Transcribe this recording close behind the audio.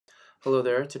Hello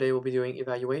there, today we'll be doing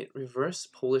evaluate reverse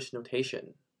Polish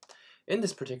notation. In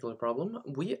this particular problem,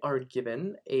 we are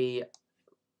given an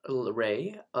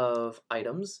array of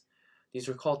items. These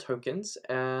are called tokens,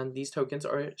 and these tokens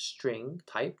are string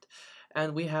typed,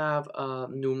 and we have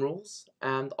numerals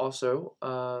and also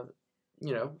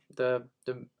the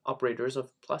operators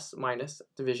of plus, minus,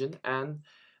 division, and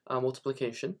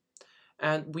multiplication.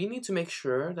 And we need to make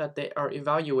sure that they are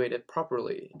evaluated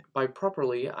properly. By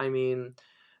properly, I mean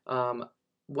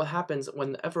what happens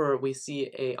whenever we see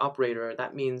a operator.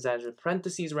 That means that there's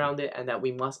parentheses around it and that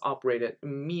we must operate it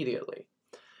immediately.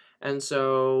 And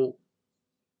so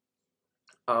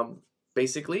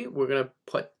basically we're going to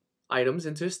put items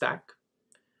into a stack,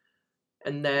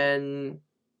 and then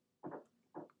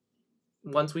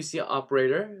once we see an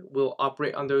operator, we'll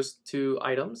operate on those two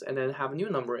items and then have a new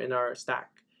number in our stack.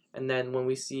 And then when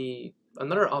we see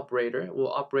another operator,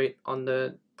 we'll operate on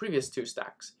the previous two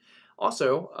stacks.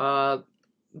 Also,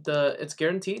 it's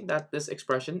guaranteed that this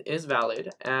expression is valid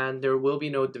and there will be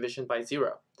no division by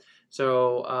 0.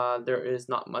 So there is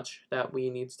not much that we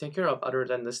need to take care of other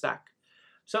than the stack.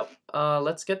 So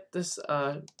let's get this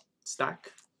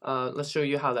stack. Let's show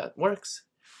you how that works.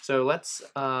 So let's,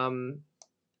 I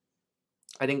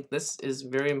think this is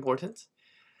very important,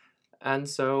 and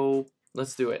so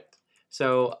let's do it.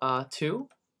 So 2,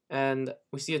 and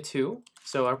we see a 2,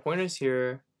 so our pointer is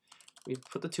here. We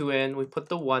put the 2 in, we put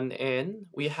the 1 in,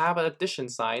 we have an addition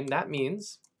sign. That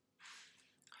means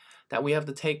that we have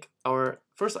to take our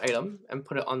first item and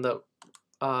put it on the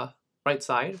right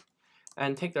side,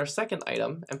 and take our second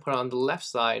item and put it on the left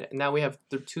side, and now we have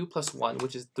the 2 plus 1,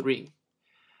 which is 3.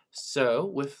 So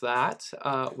with that,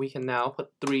 we can now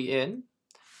put 3 in,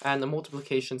 and the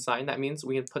multiplication sign. That means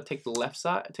we can take the left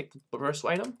side, take the first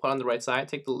item, put on the right side,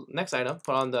 take the next item,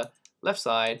 put on the left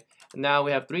side, and now we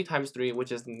have 3 times 3,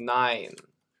 which is 9.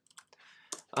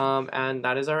 And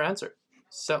that is our answer.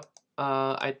 So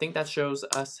I think that shows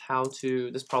us how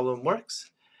this problem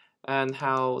works and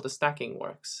how the stacking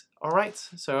works. Alright,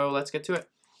 so let's get to it.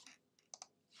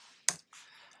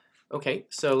 Okay,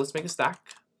 so let's make a stack,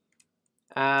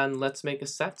 and let's make a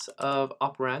set of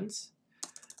operands.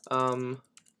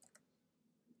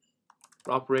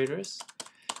 Operators.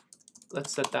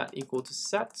 Let's set that equal to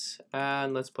set,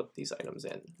 and let's put these items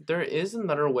in. There is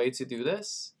another way to do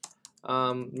this,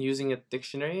 using a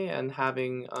dictionary and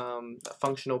having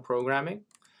functional programming,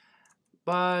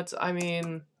 but I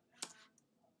mean,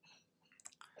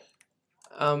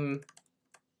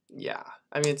 yeah,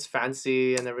 I mean, it's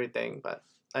fancy and everything, but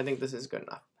I think this is good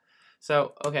enough.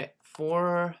 So okay,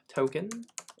 for token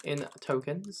in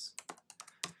tokens,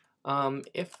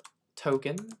 if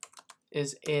token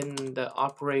is in the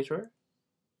operator,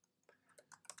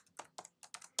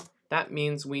 that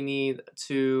means we need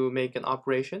to make an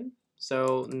operation.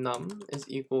 So num is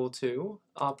equal to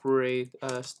operate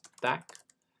a stack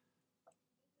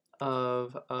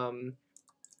of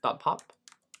dot pop,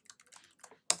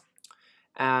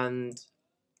 and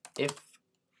if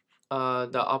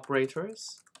the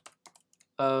operators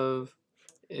of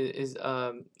is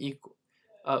equal,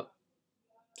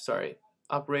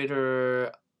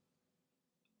 operator,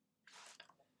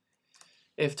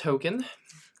 if token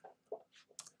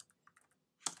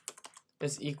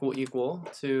is equal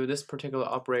to this particular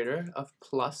operator of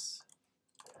plus,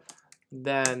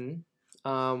 then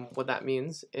what that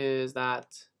means is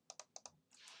that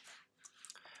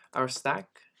our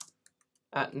stack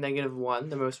at -1,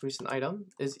 the most recent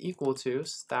item, is equal to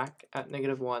stack at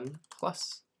 -1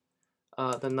 plus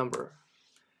the number.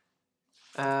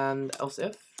 And else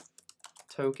if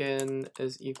token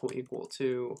is equal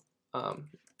to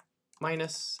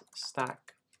minus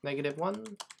stack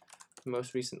 -1, the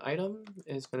most recent item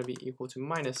is going to be equal to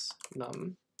minus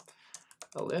num.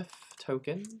 If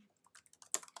token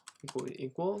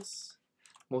equals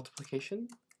multiplication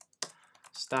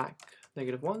stack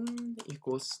 -1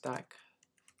 equals stack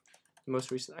the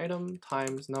most recent item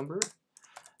times number.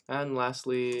 And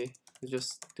lastly,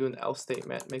 just do an else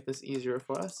statement, make this easier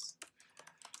for us.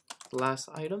 The last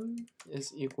item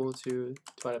is equal to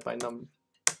divided by num.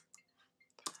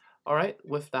 Alright,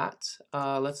 with that,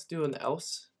 let's do an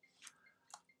else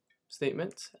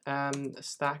statement, and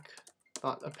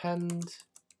stack.append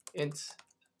int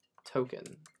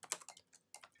token.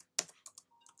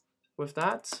 With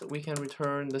that, we can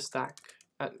return the stack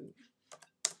at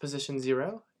position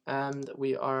 0, and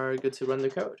we are good to run the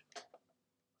code.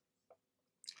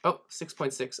 Oh,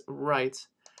 6.6, right.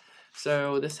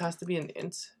 So this has to be an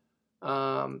int,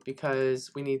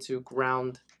 because we need to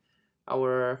ground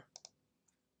our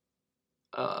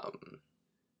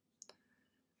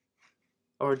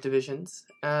divisions,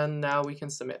 and now we can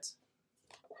submit.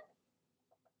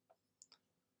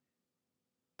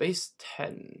 base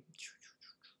 10.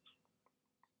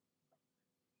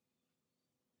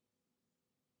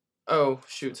 Oh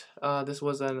shoot, this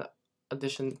was an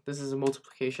addition. This is a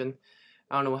multiplication.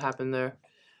 I don't know what happened there.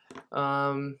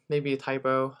 Maybe a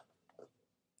typo.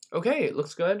 Okay, it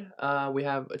looks good. We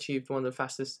have achieved one of the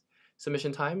fastest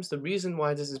submission times. The reason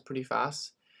why this is pretty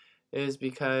fast is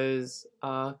because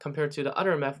compared to the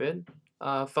other method,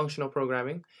 functional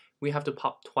programming, we have to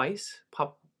pop twice.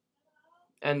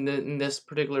 And in this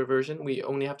particular version, we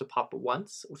only have to pop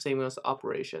once, same as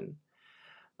operation.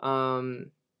 Yeah.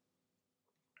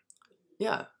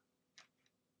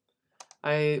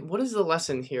 What is the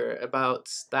lesson here about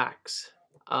stacks?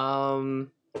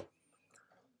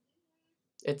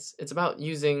 It's about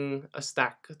using a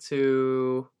stack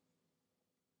to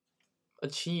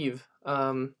achieve.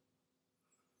 I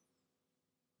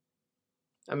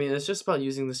mean, it's just about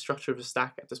using the structure of a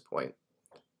stack at this point.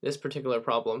 This particular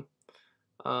problem,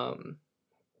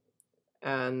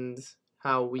 and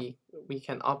how we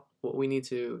can what we need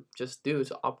to just do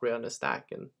to operate on the stack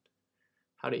and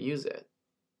how to use it.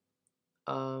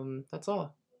 That's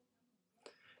all.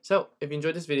 So if you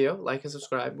enjoyed this video, like and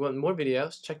subscribe. If you want more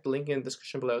videos, check the link in the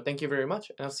description below. Thank you very much,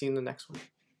 and I'll see you in the next one.